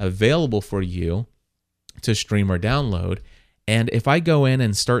available for you to stream or download. And if I go in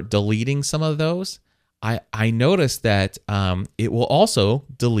and start deleting some of those, I notice that it will also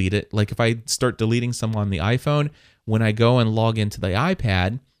delete it. Like if I start deleting some on the iPhone, when I go and log into the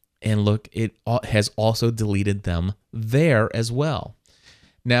iPad and look, it has also deleted them there as well.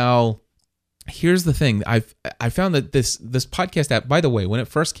 Now, here's the thing. I found that this podcast app, by the way, when it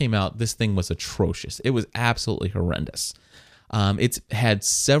first came out, this thing was atrocious. It was absolutely horrendous. It's had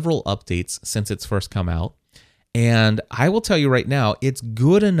several updates since it's first come out. And I will tell you right now, it's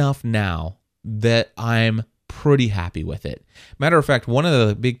good enough now that I'm pretty happy with it. Matter of fact, one of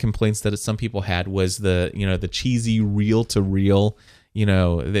the big complaints that some people had was the cheesy reel-to-reel,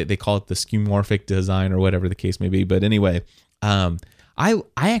 they call it the skeuomorphic design or whatever the case may be. But anyway, I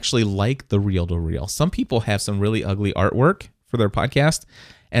actually like the reel-to-reel. Some people have some really ugly artwork for their podcast,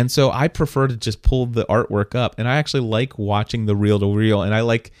 and so I prefer to just pull the artwork up, and I actually like watching the reel-to-reel, and I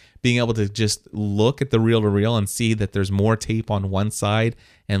like being able to just look at the reel-to-reel and see that there's more tape on one side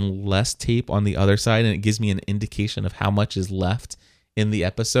and less tape on the other side, and it gives me an indication of how much is left in the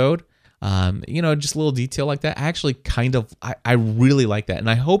episode. Just a little detail like that. I actually I really like that, and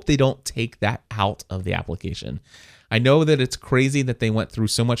I hope they don't take that out of the application. I know that it's crazy that they went through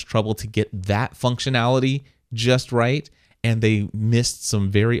so much trouble to get that functionality just right, and they missed some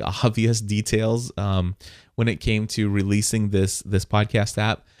very obvious details when it came to releasing this podcast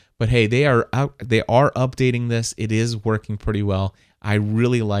app. But hey, they are updating this. It is working pretty well. I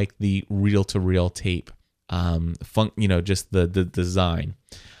really like the reel-to-reel tape, just the design.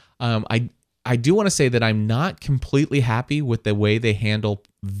 I do want to say that I'm not completely happy with the way they handle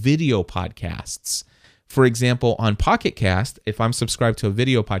video podcasts. For example, on Pocket Cast, if I'm subscribed to a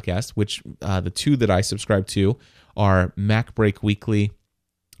video podcast, which the two that I subscribe to are Mac Break Weekly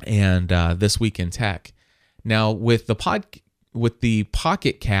and This Week in Tech. Now, with the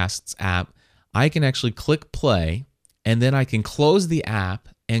Pocket Casts app, I can actually click play, and then I can close the app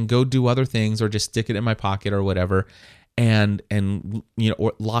and go do other things, or just stick it in my pocket or whatever, and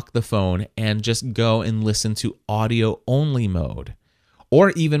or lock the phone and just go and listen to audio only mode.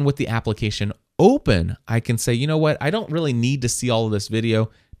 Or even with the application open, I can say, you know what, I don't really need to see all of this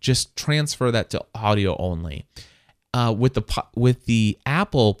video, just transfer that to audio only. With the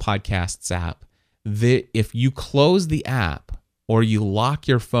Apple Podcasts app, if you close the app or you lock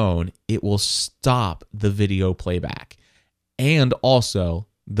your phone, it will stop the video playback, and also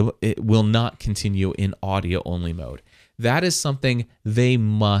it will not continue in audio only mode. That is something they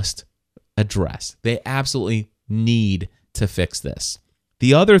must address. They absolutely need to fix this.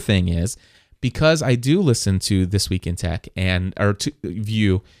 The other thing is, because I do listen to This Week in Tech to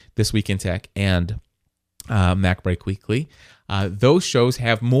view This Week in Tech and Mac Break Weekly, those shows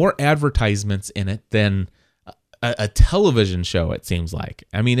have more advertisements in it than a television show, it seems like.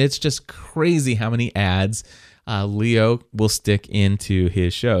 I mean, it's just crazy how many ads Leo will stick into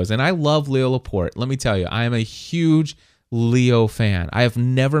his shows. And I love Leo Laporte. Let me tell you, I am a huge Leo fan. I have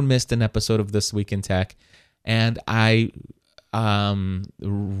never missed an episode of This Week in Tech, and I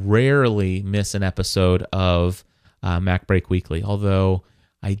rarely miss an episode of Mac Break Weekly. Although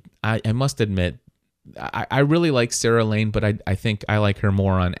I must admit, I really like Sarah Lane, but I think I like her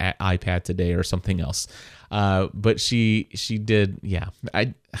more on iPad Today or something else. But she did, yeah.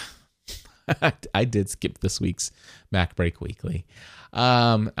 I did skip this week's Mac Break Weekly.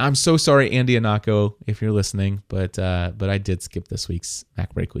 I'm so sorry, Andy Anako, if you're listening, but I did skip this week's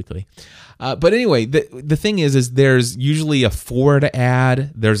Mac Break Weekly. But anyway, the thing is there's usually a Ford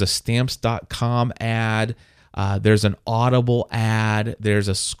ad, there's a Stamps.com ad, there's an Audible ad, there's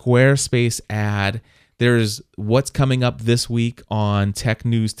a Squarespace ad, there's what's coming up this week on Tech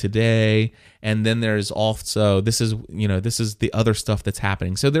News Today, and then there's also this is the other stuff that's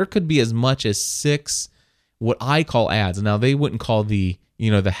happening. So there could be as much as 6 what I call ads. Now they wouldn't call the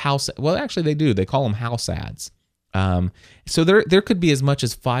house. Well, actually they do. They call them house ads. So there could be as much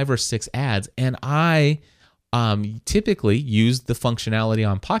as 5 or 6 ads, and I typically use the functionality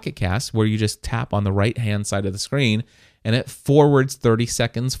on Pocket Cast where you just tap on the right hand side of the screen and it forwards 30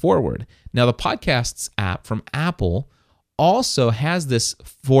 seconds forward. Now the Podcasts app from Apple also has this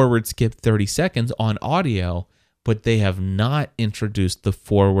forward skip 30 seconds on audio, but they have not introduced the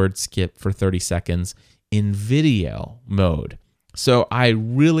forward skip for 30 seconds in video mode. So I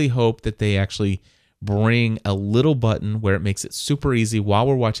really hope that they actually bring a little button where it makes it super easy while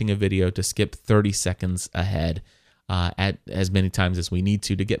we're watching a video to skip 30 seconds ahead at as many times as we need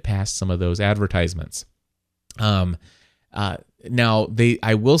to get past some of those advertisements. Now,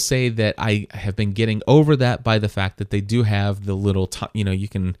 I will say that I have been getting over that by the fact that they do have the little, you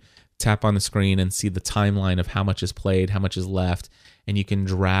can tap on the screen and see the timeline of how much is played, how much is left, and you can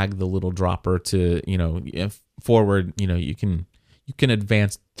drag the little dropper to, forward. You can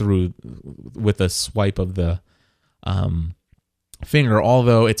advance through with a swipe of the finger,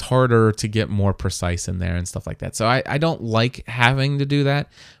 although it's harder to get more precise in there and stuff like that. So I don't like having to do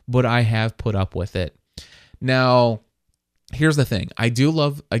that, but I have put up with it. Now, here's the thing. I do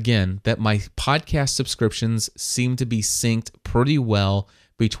love, again, that my podcast subscriptions seem to be synced pretty well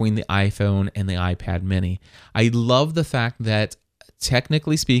between the iPhone and the iPad mini. I love the fact that,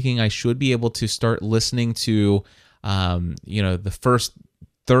 technically speaking, I should be able to start listening to, the first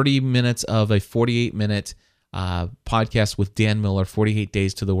 30 minutes of a 48-minute podcast with Dan Miller, 48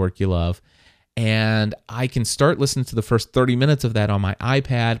 Days to the Work You Love. And I can start listening to the first 30 minutes of that on my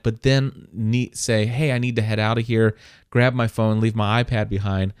iPad, but then say, hey, I need to head out of here, grab my phone, leave my iPad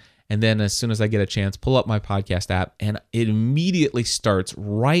behind, and then as soon as I get a chance, pull up my podcast app, and it immediately starts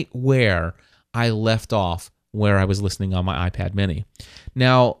right where I left off, where I was listening on my iPad mini.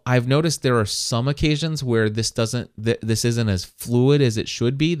 Now, I've noticed there are some occasions where this isn't as fluid as it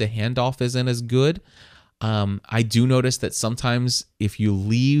should be. The handoff isn't as good. I do notice that sometimes if you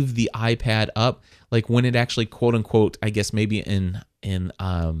leave the iPad up, like when it actually, quote unquote, I guess maybe in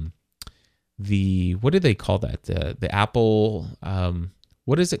the, what do they call that? The Apple,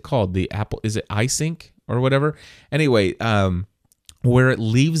 what is it called? The Apple, is it iSync or whatever? Anyway, where it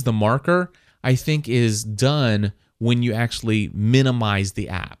leaves the marker, I think is done when you actually minimize the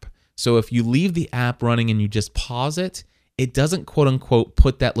app. So if you leave the app running and you just pause it, it doesn't, quote unquote,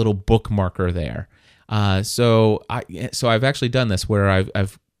 put that little bookmarker there. So I've actually done this where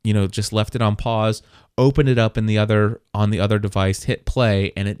I've just left it on pause, opened it up on the other device, hit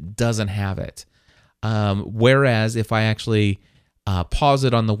play, and it doesn't have it. Whereas if I actually pause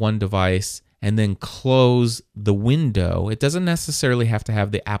it on the one device and then close the window, it doesn't necessarily have to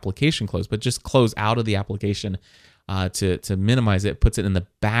have the application closed, but just close out of the application to minimize it, puts it in the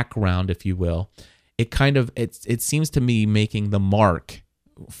background, if you will. It seems to me making the mark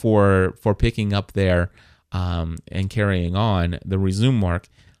for picking up there and carrying on the resume mark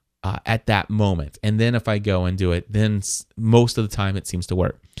at that moment. And then if I go and do it, then most of the time it seems to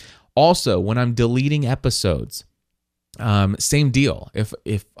work. Also, when I'm deleting episodes, same deal.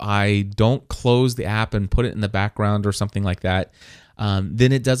 If I don't close the app and put it in the background or something like that,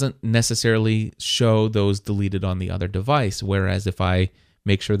 then it doesn't necessarily show those deleted on the other device. Whereas if I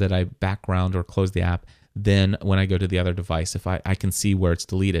make sure that I background or close the app, then when I go to the other device, if I can see where it's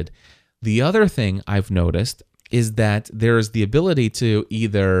deleted. The other thing I've noticed is that there is the ability to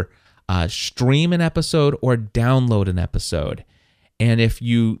either stream an episode or download an episode. And if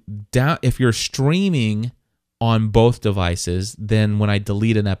you're streaming on both devices, then when I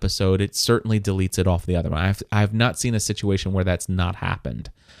delete an episode, it certainly deletes it off the other one. I have not seen a situation where that's not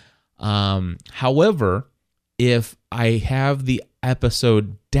happened. However, if I have the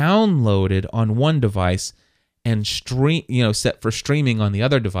episode downloaded on one device and set for streaming on the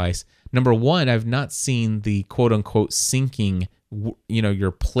other device, number one, I've not seen the quote unquote syncing,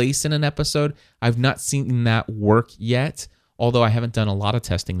 your place in an episode. I've not seen that work yet, although I haven't done a lot of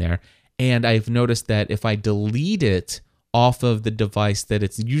testing there. And I've noticed that if I delete it off of the device that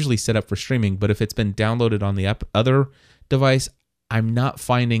it's usually set up for streaming, but if it's been downloaded on the other device, I'm not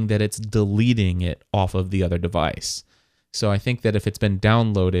finding that it's deleting it off of the other device. So I think that if it's been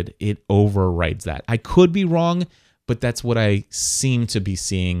downloaded, it overrides that. I could be wrong, but that's what I seem to be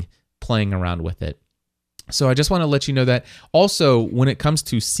seeing playing around with it. So I just want to let you know that. Also, when it comes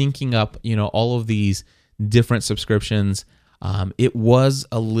to syncing up, all of these different subscriptions, it was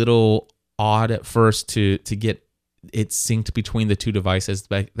a little odd at first to get it synced between the two devices.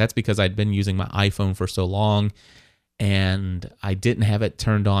 That's because I'd been using my iPhone for so long, and I didn't have it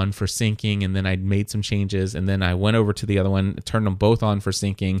turned on for syncing, and then I'd made some changes, and then I went over to the other one, turned them both on for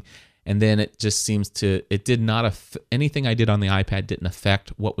syncing, and then it just it did not, anything I did on the iPad didn't affect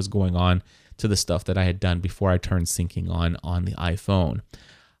what was going on to the stuff that I had done before I turned syncing on the iPhone.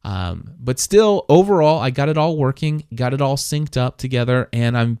 But still, overall, I got it all working, got it all synced up together,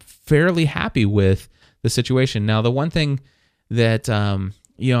 and I'm fairly happy with the situation. Now, the one thing that,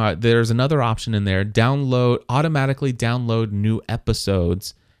 there's another option in there, automatically download new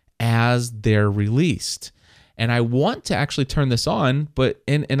episodes as they're released. And I want to actually turn this on,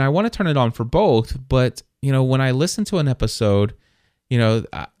 and I want to turn it on for both, but, when I listen to an episode,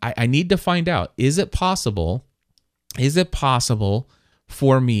 I need to find out, is it possible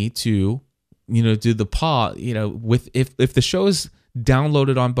for me to, do the pause, if the show is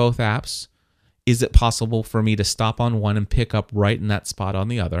downloaded on both apps, is it possible for me to stop on one and pick up right in that spot on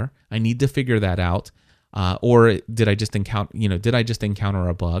the other? I need to figure that out. or did I just encounter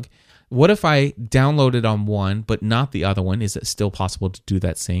a bug? What if I downloaded on one but not the other one? Is it still possible to do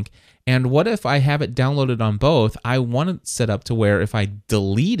that sync? And what if I have it downloaded on both? I want it set up to where if I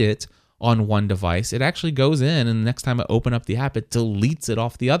delete it on one device, it actually goes in, and the next time I open up the app, it deletes it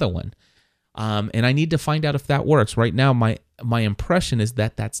off the other one. And I need to find out if that works. Right now, my impression is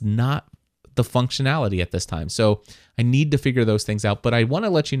that that's not the functionality at this time. So I need to figure those things out. But I want to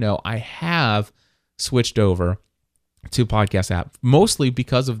let you know I have switched over to podcast app mostly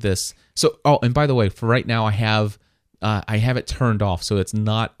because of this. So, and by the way, for right now, I have it turned off, so it's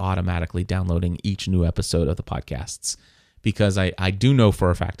not automatically downloading each new episode of the podcasts, because I do know for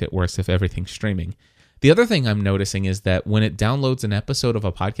a fact it works if everything's streaming. The other thing I'm noticing is that when it downloads an episode of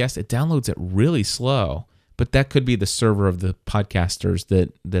a podcast, it downloads it really slow. But that could be the server of the podcasters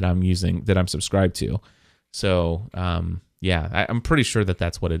that I'm using, that I'm subscribed to. So, yeah, I'm pretty sure that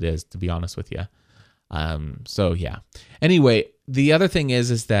that's what it is, to be honest with you. So, yeah. Anyway, the other thing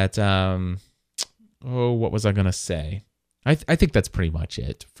is that, what was I going to say? I think that's pretty much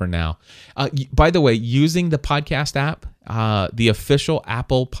it for now. By the way, using the podcast app, the official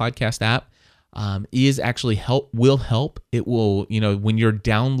Apple podcast app, is actually will help. It will, when you're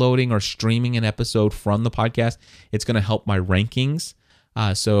downloading or streaming an episode from the podcast, it's going to help my rankings.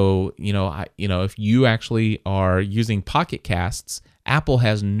 So, if you actually are using Pocket Casts, Apple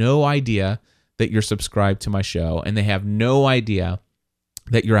has no idea that you're subscribed to my show, and they have no idea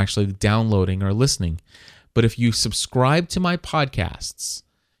that you're actually downloading or listening. But if you subscribe to my podcasts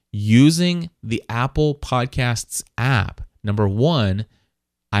using the Apple Podcasts app, number one,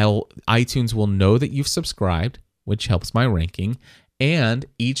 iTunes will know that you've subscribed, which helps my ranking. And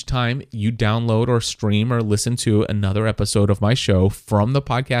each time you download or stream or listen to another episode of my show from the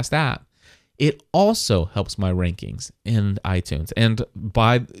podcast app, it also helps my rankings in iTunes. And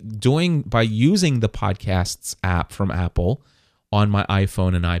by using the podcasts app from Apple on my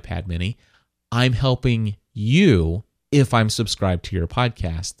iPhone and iPad mini, I'm helping you if I'm subscribed to your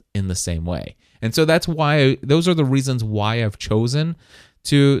podcast in the same way. And so those are the reasons why I've chosen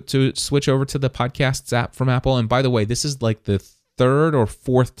to switch over to the podcasts app from Apple. And by the way, this is like the third or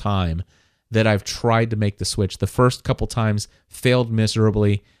fourth time that I've tried to make the switch. The first couple times failed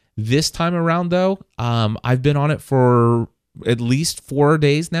miserably. This time around, though, I've been on it for at least 4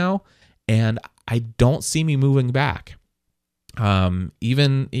 days now, and I don't see me moving back.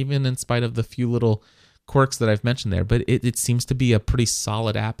 Even in spite of the few little quirks that I've mentioned there, but it seems to be a pretty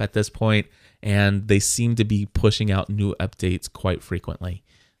solid app at this point, and they seem to be pushing out new updates quite frequently.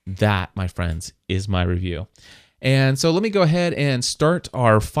 That, my friends, is my review. And so let me go ahead and start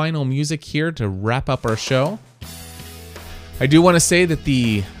our final music here to wrap up our show. I do want to say that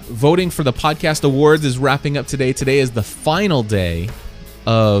the voting for the Podcast Awards is wrapping up today. Today is the final day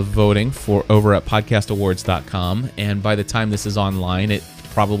of voting over at podcastawards.com, and by the time this is online, it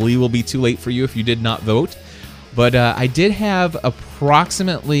probably will be too late for you if you did not vote. But I did have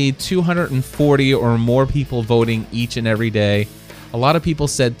approximately 240 or more people voting each and every day. A lot of people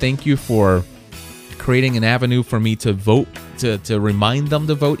said thank you for creating an avenue for me to vote, to remind them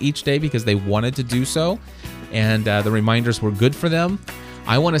to vote each day because they wanted to do so, and the reminders were good for them.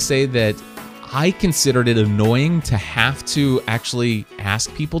 I want to say that I considered it annoying to have to actually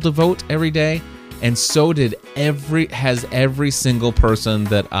ask people to vote every day, and so has every single person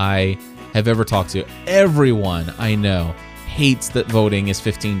that I have ever talked to. Everyone I know hates that voting is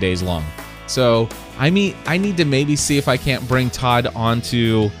 15 days long. So I need to maybe see if I can't bring Todd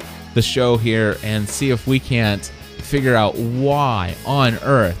onto the show here and see if we can't figure out why on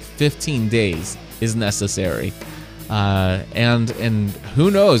earth 15 days is necessary. And who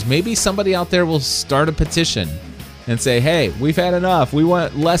knows, maybe somebody out there will start a petition and say, hey, we've had enough, we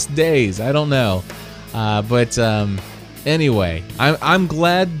want less days. I don't know. But anyway, I'm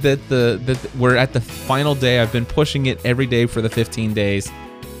glad that we're at the final day. I've been pushing it every day for the 15 days.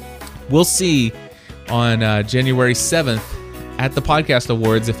 We'll see on January 7th at the Podcast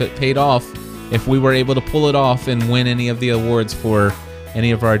Awards if it paid off, if we were able to pull it off and win any of the awards for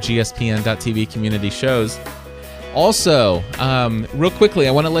any of our GSPN.TV community shows. Also, real quickly,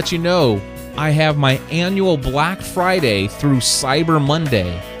 I want to let you know I have my annual Black Friday through Cyber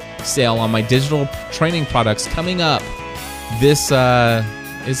Monday sale on my digital training products coming up. This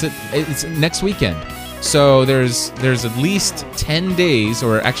it's next weekend. So there's at least 10 days,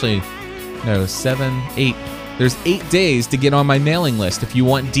 or actually no, 7, 8. There's 8 days to get on my mailing list if you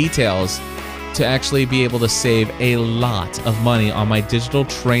want details to actually be able to save a lot of money on my digital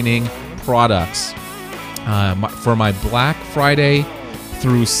training products for my Black Friday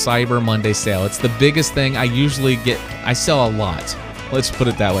through Cyber Monday sale. It's the biggest thing. I sell a lot Let's put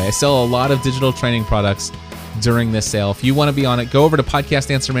it that way. I sell a lot of digital training products during this sale. If you want to be on it, go over to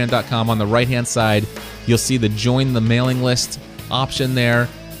podcastanswerman.com. On the right-hand side, you'll see the join the mailing list option there.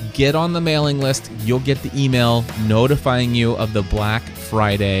 Get on the mailing list. You'll get the email notifying you of the Black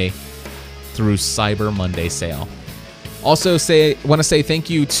Friday through Cyber Monday sale. Also, want to say thank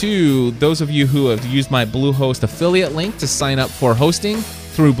you to those of you who have used my Bluehost affiliate link to sign up for hosting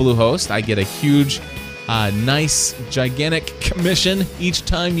through Bluehost. I get a huge, nice, gigantic commission each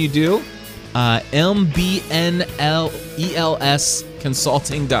time you do.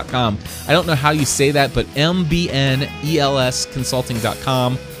 MBNELSconsulting.com. I don't know how you say that, but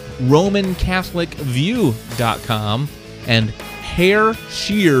MBNELSconsulting.com, RomanCatholicView.com, and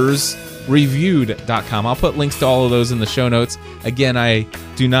HairShearsReviewed.com. I'll put links to all of those in the show notes. Again, I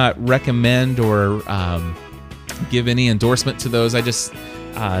do not recommend or give any endorsement to those. I just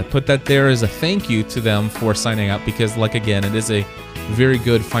put that there as a thank you to them for signing up because, again, it is a very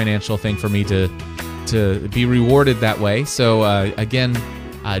good financial thing for me to be rewarded that way. So again,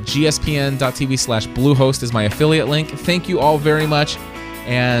 gspn.tv/Bluehost is my affiliate link. Thank you all very much.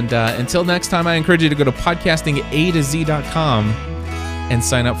 And until next time, I encourage you to go to podcastingatoz.com and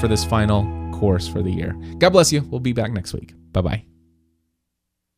sign up for this final course for the year. God bless you. We'll be back next week. Bye-bye.